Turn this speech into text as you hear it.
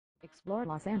Explore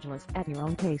Los Angeles at your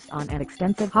own pace on an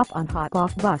extensive hop-on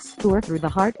hop-off bus tour through the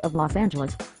heart of Los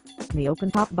Angeles. The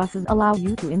open-top buses allow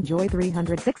you to enjoy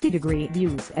 360-degree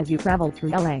views as you travel through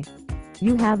LA.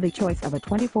 You have the choice of a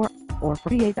 24 or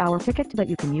 48-hour ticket that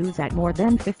you can use at more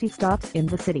than 50 stops in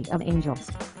the City of Angels,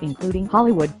 including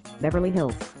Hollywood, Beverly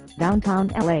Hills, downtown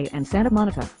LA and Santa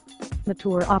Monica. The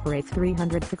tour operates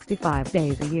 365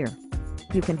 days a year.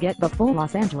 You can get the full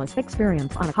Los Angeles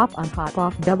experience on a hop-on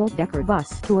hop-off double-decker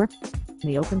bus tour.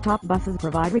 The open-top buses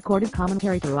provide recorded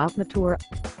commentary throughout the tour.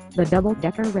 The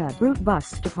double-decker Red Route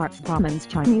bus departs Bauman's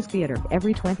Chinese Theater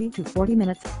every 20 to 40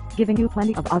 minutes, giving you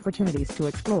plenty of opportunities to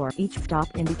explore each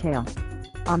stop in detail.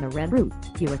 On the Red Route,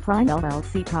 you will find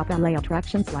LLC top LA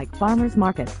attractions like Farmers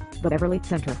Market, the Beverly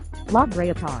Center, La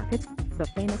Brea Tar Pits, the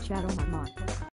famous Shadow Montmartre,